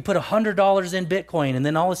 Right? You put $100 in Bitcoin, and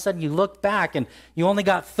then all of a sudden you look back, and you only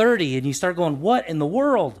got 30, and you start going, what in the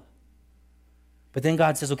world? But then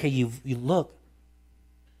God says, okay, you look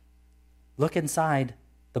inside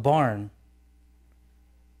the barn,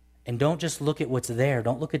 and don't just look at what's there.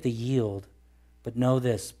 Don't look at the yield, but know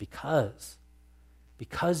this, because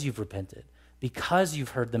you've repented, because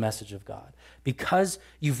you've heard the message of God, because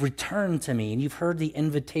you've returned to me and you've heard the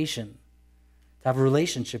invitation to have a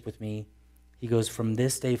relationship with me, he goes, from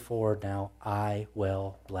this day forward now, I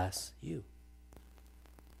will bless you.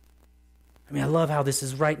 I mean, I love how this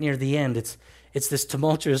is right near the end. It's this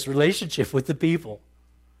tumultuous relationship with the people.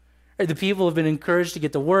 The people have been encouraged to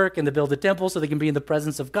get to work and to build a temple so they can be in the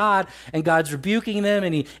presence of God, and God's rebuking them,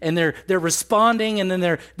 and they're responding, and then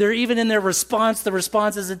they're even in their response, the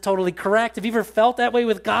response isn't totally correct. Have you ever felt that way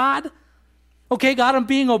with God? Okay, God, I'm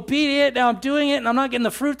being obedient, now I'm doing it, and I'm not getting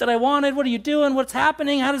the fruit that I wanted. What are you doing? What's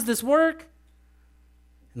happening? How does this work?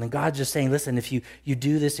 And then God's just saying, listen, if you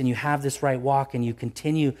do this and you have this right walk and you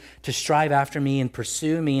continue to strive after me and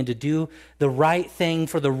pursue me and to do the right thing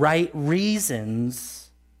for the right reasons,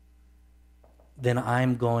 then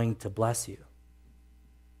I'm going to bless you.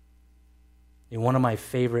 And one of my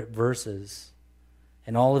favorite verses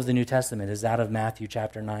in all of the New Testament is that of Matthew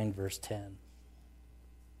chapter 9, verse 10.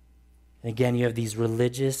 And again, you have these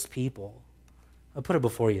religious people. I'll put it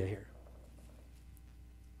before you here.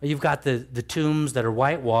 You've got the tombs that are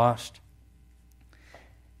whitewashed.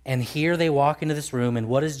 And here they walk into this room, and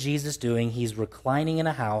what is Jesus doing? He's reclining in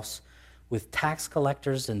a house with tax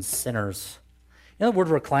collectors and sinners. You know, the word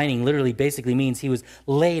reclining literally basically means he was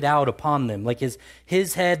laid out upon them. Like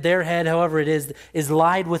his head, their head, however it is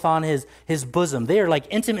lied with on his bosom. They are like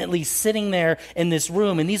intimately sitting there in this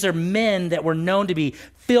room. And these are men that were known to be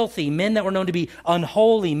filthy, men that were known to be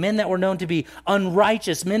unholy, men that were known to be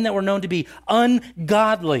unrighteous, men that were known to be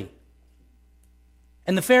ungodly.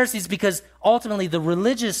 And the Pharisees, because ultimately the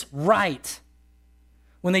religious right,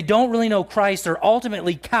 when they don't really know Christ, are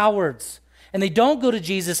ultimately cowards. And they don't go to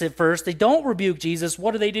Jesus at first. They don't rebuke Jesus.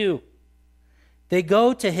 What do? They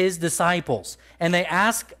go to his disciples and they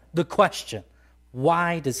ask the question,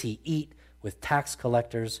 why does he eat with tax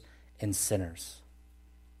collectors and sinners?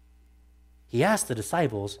 He asked the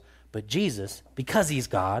disciples, but Jesus, because he's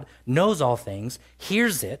God, knows all things,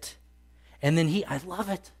 hears it, and then I love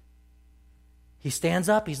it. He stands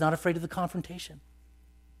up. He's not afraid of the confrontation.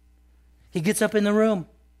 He gets up in the room.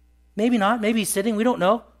 Maybe not. Maybe he's sitting. We don't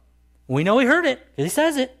know. We know he heard it because he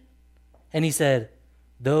says it. And he said,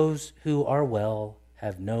 those who are well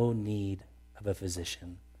have no need of a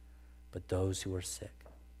physician, but those who are sick.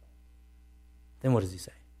 Then what does he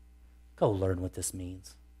say? Go learn what this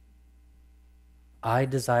means. I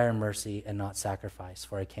desire mercy and not sacrifice,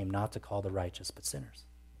 for I came not to call the righteous, but sinners.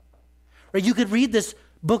 Right? You could read this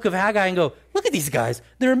book of Haggai and go, look at these guys.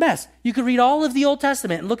 They're a mess. You could read all of the Old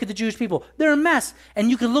Testament and look at the Jewish people. They're a mess.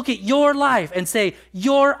 And you could look at your life and say,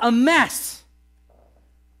 you're a mess.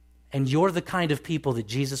 And you're the kind of people that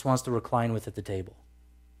Jesus wants to recline with at the table.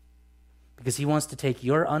 Because he wants to take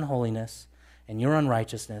your unholiness and your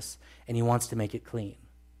unrighteousness and he wants to make it clean.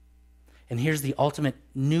 And here's the ultimate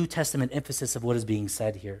New Testament emphasis of what is being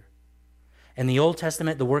said here. In the Old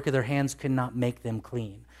Testament, the work of their hands could not make them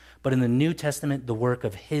clean. But in the New Testament, the work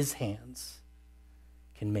of his hands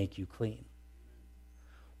can make you clean.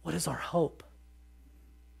 what is our hope?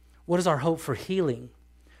 What is our hope for healing?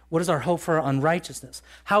 What is our hope for unrighteousness?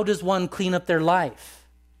 How does one clean up their life?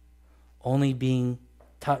 Only being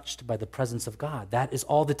touched by the presence of God. That is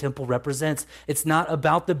all the temple represents. It's not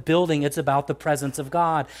about the building, it's about the presence of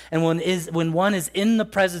God. And when one is in the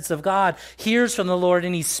presence of God, hears from the Lord,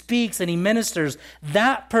 and he speaks and he ministers,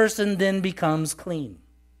 that person then becomes clean.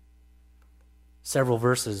 Several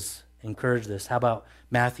verses encourage this. How about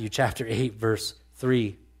Matthew chapter 8, verse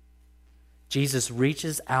 3? Jesus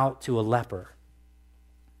reaches out to a leper,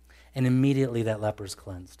 and immediately that leper is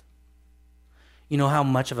cleansed. You know how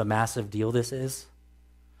much of a massive deal this is?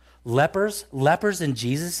 Lepers in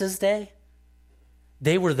Jesus' day,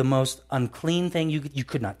 they were the most unclean thing. You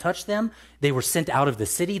could not touch them. They were sent out of the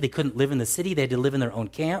city. They couldn't live in the city. They had to live in their own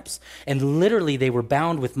camps. And literally, they were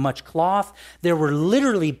bound with much cloth. There were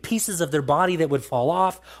literally pieces of their body that would fall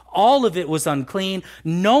off. All of it was unclean.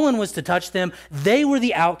 No one was to touch them. They were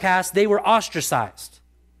the outcasts. They were ostracized.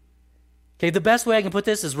 Okay, the best way I can put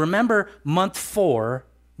this is remember month four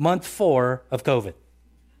of COVID.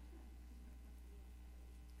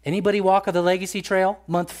 Anybody walk on the Legacy Trail,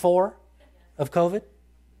 month 4 of COVID?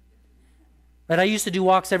 Right, I used to do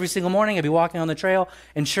walks every single morning. I'd be walking on the trail,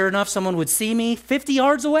 and sure enough, someone would see me 50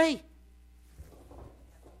 yards away.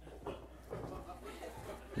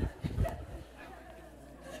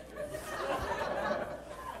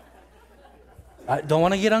 I don't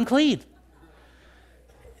want to get unclean.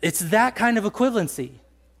 It's that kind of equivalency.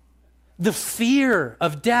 The fear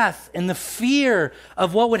of death and the fear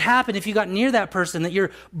of what would happen if you got near that person, that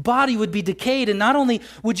your body would be decayed, and not only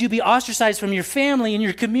would you be ostracized from your family and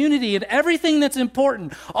your community and everything that's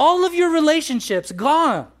important, all of your relationships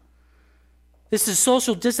gone. This is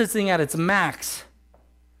social distancing at its max.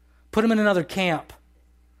 Put them in another camp.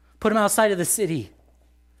 Put them outside of the city.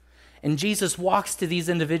 And Jesus walks to these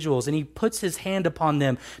individuals and he puts his hand upon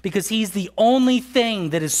them because he's the only thing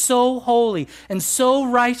that is so holy and so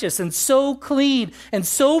righteous and so clean and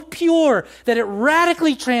so pure that it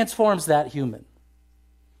radically transforms that human.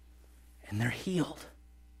 And they're healed.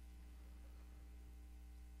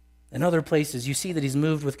 In other places, you see that he's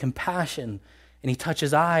moved with compassion and he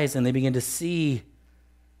touches eyes and they begin to see.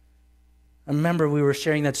 I remember we were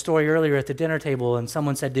sharing that story earlier at the dinner table and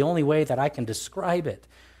someone said, the only way that I can describe it,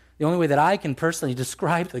 the only way that I can personally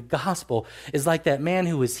describe the gospel is like that man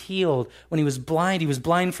who was healed when he was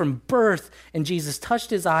blind from birth, and Jesus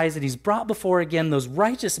touched his eyes, and he's brought before again those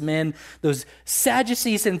righteous men, those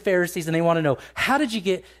Sadducees and Pharisees, and they want to know, how did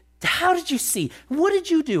you see? What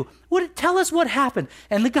did you do? Tell us what happened.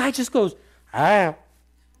 And the guy just goes,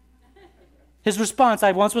 His response,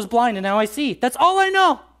 I once was blind and now I see. That's all I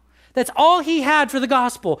know. That's all he had for the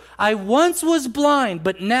gospel. I once was blind,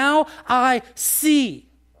 but now I see.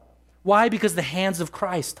 Why? Because the hands of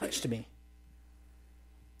Christ touched me.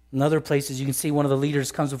 In other places, you can see one of the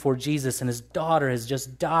leaders comes before Jesus and his daughter has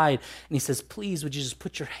just died. And he says, please, would you just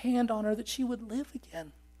put your hand on her that she would live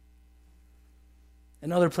again?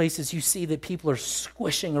 In other places, you see that people are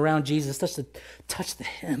squishing around Jesus just to touch the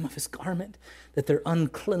hem of his garment, that their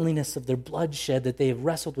uncleanliness of their bloodshed that they have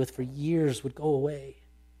wrestled with for years would go away.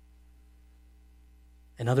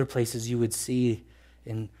 In other places, you would see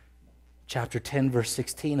in chapter 10, verse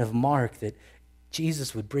 16 of Mark, that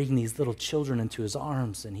Jesus would bring these little children into his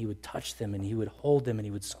arms and he would touch them and he would hold them and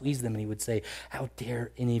he would squeeze them and he would say, how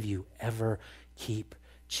dare any of you ever keep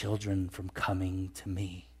children from coming to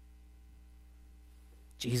me?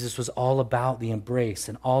 Jesus was all about the embrace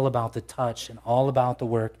and all about the touch and all about the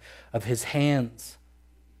work of his hands.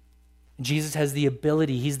 Jesus has the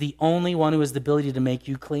ability, he's the only one who has the ability to make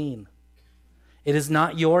you clean. It is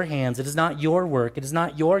not your hands. It is not your work. It is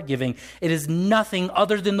not your giving. It is nothing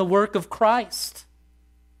other than the work of Christ.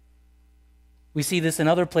 We see this in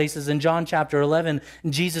other places. In John chapter 11,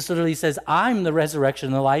 Jesus literally says, I'm the resurrection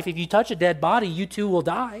and the life. If you touch a dead body, you too will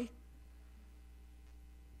die.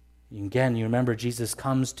 Again, you remember Jesus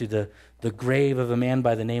comes to the grave of a man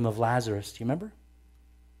by the name of Lazarus. Do you remember?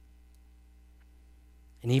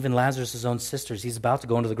 And even Lazarus' own sisters, he's about to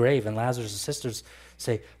go into the grave, and Lazarus' sisters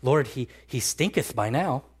say, Lord, he stinketh by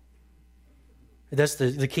now. That's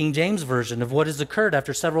the King James version of what has occurred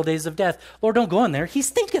after several days of death. Lord, don't go in there. He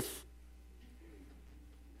stinketh.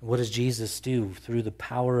 And what does Jesus do? Through the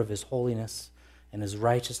power of his holiness and his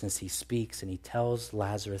righteousness, he speaks, and he tells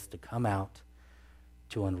Lazarus to come out,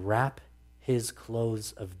 to unwrap his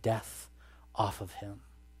clothes of death off of him,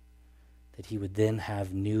 that he would then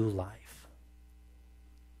have new life.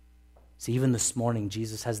 See, even this morning,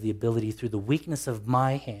 Jesus has the ability through the weakness of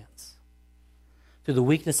my hands, through the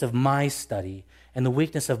weakness of my study, and the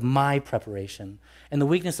weakness of my preparation, and the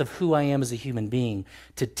weakness of who I am as a human being,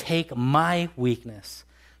 to take my weakness,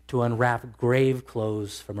 to unwrap grave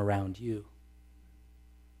clothes from around you.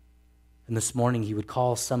 And this morning, he would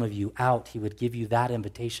call some of you out. He would give you that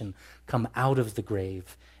invitation. Come out of the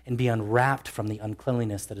grave and be unwrapped from the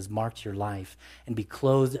uncleanliness that has marked your life and be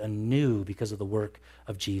clothed anew because of the work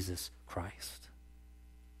of Jesus Christ.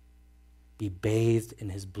 Be bathed in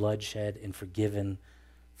his bloodshed and forgiven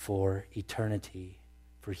for eternity.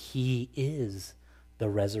 For he is the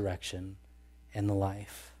resurrection and the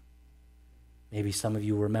life. Maybe some of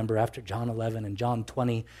you remember after John 11 and John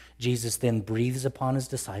 20, Jesus then breathes upon his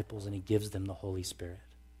disciples and he gives them the Holy Spirit.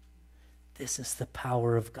 This is the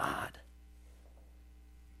power of God.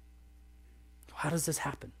 How does this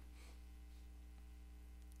happen?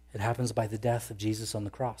 It happens by the death of Jesus on the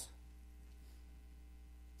cross.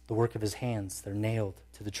 The work of his hands, they're nailed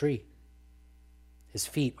to the tree. His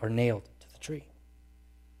feet are nailed to the tree.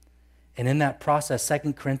 And in that process,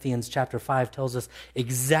 2 Corinthians chapter 5 tells us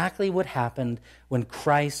exactly what happened when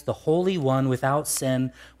Christ, the Holy One without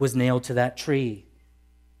sin, was nailed to that tree.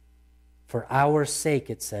 For our sake,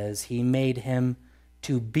 it says, he made him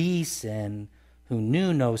to be sin who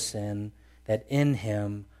knew no sin, that in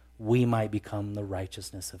him we might become the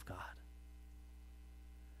righteousness of God.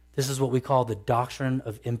 This is what we call the doctrine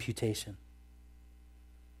of imputation.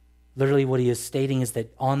 Literally what he is stating is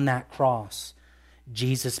that on that cross,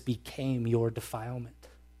 Jesus became your defilement.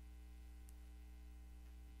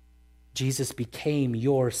 Jesus became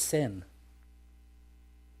your sin.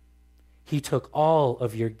 He took all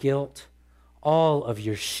of your guilt, all of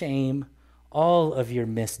your shame, all of your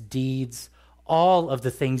misdeeds, all of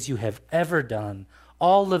the things you have ever done,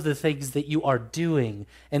 all of the things that you are doing,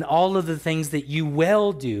 and all of the things that you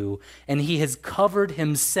will do, and he has covered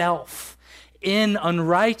himself in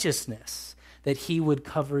unrighteousness, that he would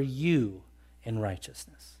cover you in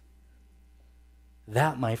righteousness.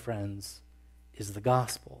 That, my friends, is the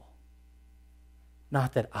gospel.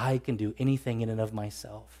 Not that I can do anything in and of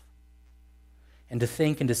myself. And to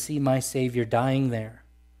think and to see my Savior dying there,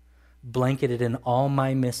 blanketed in all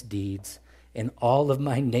my misdeeds, in all of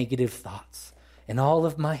my negative thoughts, in all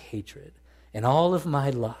of my hatred, in all of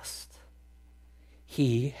my lust,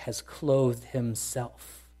 he has clothed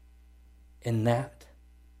himself in that,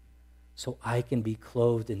 so I can be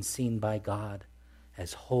clothed and seen by God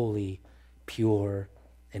as holy, pure,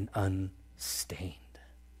 and unstained.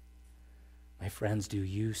 My friends, do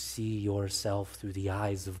you see yourself through the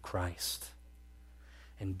eyes of Christ?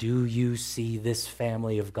 And do you see this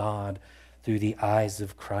family of God through the eyes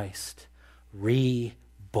of Christ?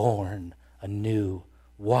 Reborn anew,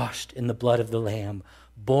 washed in the blood of the Lamb,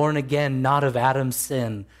 born again, not of Adam's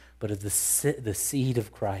sin, but of the seed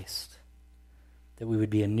of Christ, that we would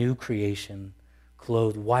be a new creation,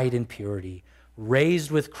 clothed white in purity,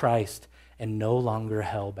 raised with Christ, and no longer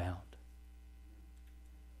hell-bound.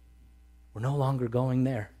 We're no longer going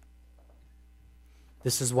there.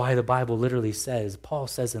 This is why the Bible literally says, Paul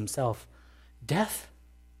says himself, death?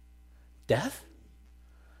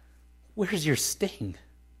 Where's your sting?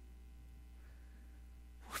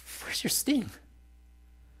 Where's your sting?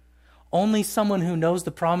 Only someone who knows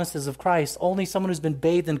the promises of Christ, only someone who's been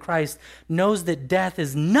bathed in Christ, knows that death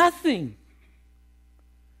is nothing.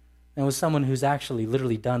 And with someone who's actually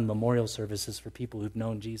literally done memorial services for people who've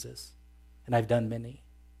known Jesus. And I've done many.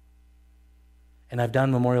 And I've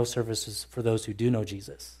done memorial services for those who do know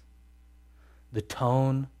Jesus. The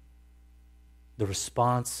tone, the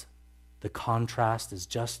response, the contrast is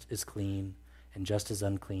just as clean and just as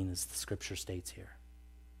unclean as the scripture states here.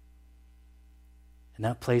 In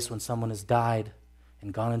that place when someone has died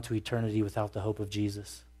and gone into eternity without the hope of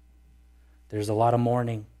Jesus, there's a lot of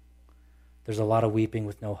mourning. There's a lot of weeping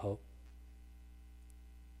with no hope.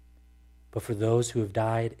 But for those who have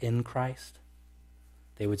died in Christ,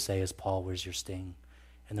 they would say, as Paul, where's your sting?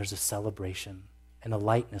 And there's a celebration and a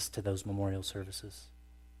lightness to those memorial services.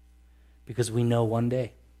 Because we know one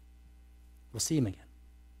day we'll see him again.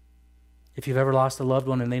 If you've ever lost a loved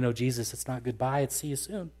one and they know Jesus, it's not goodbye, it's see you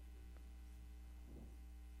soon.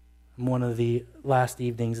 One of the last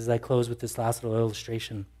evenings, as I close with this last little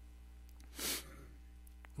illustration,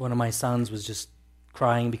 one of my sons was just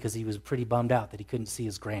crying because he was pretty bummed out that he couldn't see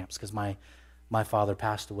his gramps because my father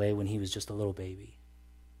passed away when he was just a little baby.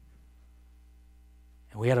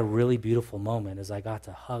 And we had a really beautiful moment as I got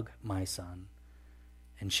to hug my son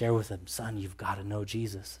and share with him, son, you've got to know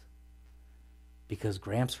Jesus. Because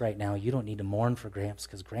Gramps right now, you don't need to mourn for Gramps,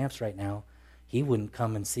 because Gramps right now, he wouldn't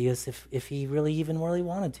come and see us if he really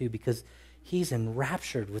wanted to, because he's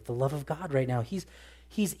enraptured with the love of God right now.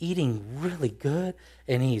 He's eating really good,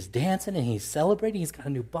 and he's dancing, and he's celebrating. He's got a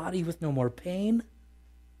new body with no more pain.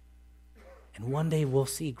 And one day we'll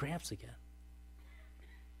see Gramps again.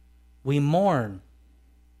 We mourn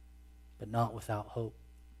but not without hope.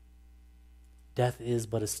 Death is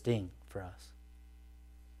but a sting for us.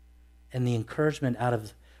 And the encouragement out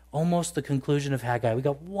of almost the conclusion of Haggai, we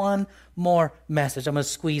got one more message. I'm going to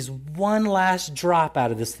squeeze one last drop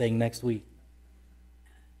out of this thing next week,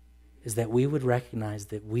 is that we would recognize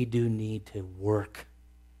that we do need to work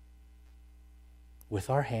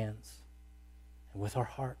with our hands and with our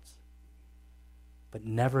hearts, but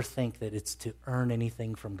never think that it's to earn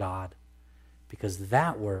anything from God, because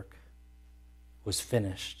that work was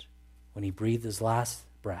finished when he breathed his last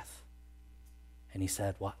breath and he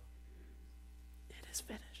said, what? It is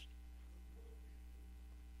finished.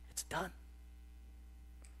 It's done.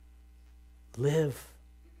 Live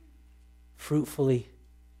fruitfully,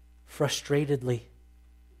 frustratedly,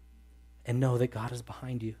 and know that God is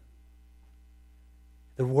behind you.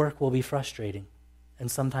 The work will be frustrating,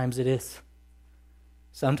 and sometimes it is.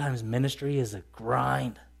 Sometimes ministry is a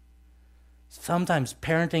grind. Sometimes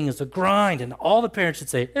parenting is a grind, and all the parents should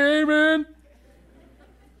say, amen.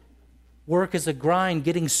 Work is a grind.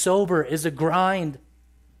 Getting sober is a grind.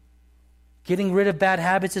 Getting rid of bad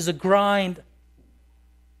habits is a grind.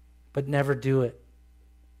 But never do it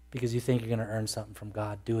because you think you're going to earn something from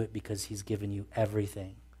God. Do it because he's given you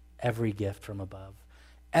everything, every gift from above.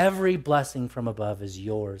 Every blessing from above is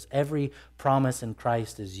yours. Every promise in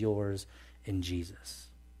Christ is yours in Jesus.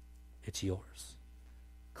 It's yours.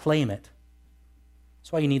 Claim it.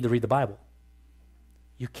 That's why you need to read the Bible.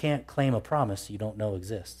 You can't claim a promise you don't know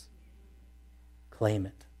exists. Claim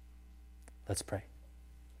it. Let's pray.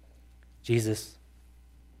 Jesus,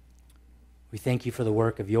 we thank you for the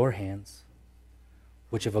work of your hands,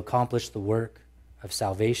 which have accomplished the work of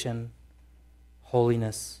salvation,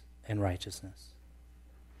 holiness, and righteousness.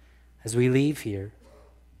 As we leave here,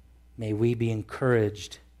 may we be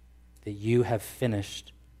encouraged that you have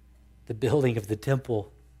finished the building of the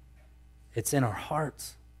temple. It's in our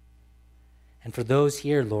hearts. And for those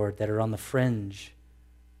here, Lord, that are on the fringe,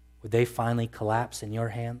 would they finally collapse in your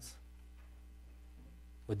hands?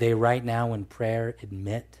 Would they right now in prayer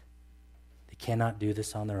admit they cannot do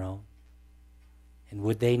this on their own? And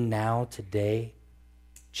would they now, today,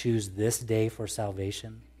 choose this day for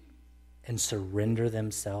salvation and surrender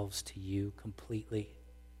themselves to you completely?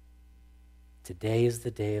 Today is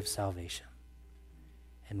the day of salvation,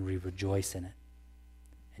 and we rejoice in it.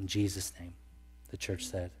 In Jesus' name, the church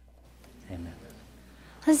said, amen.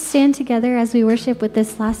 Let's stand together as we worship with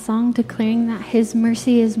this last song, declaring that his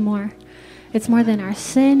mercy is more. It's more than our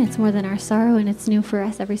sin, it's more than our sorrow, and it's new for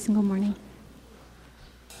us every single morning.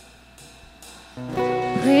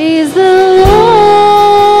 Praise the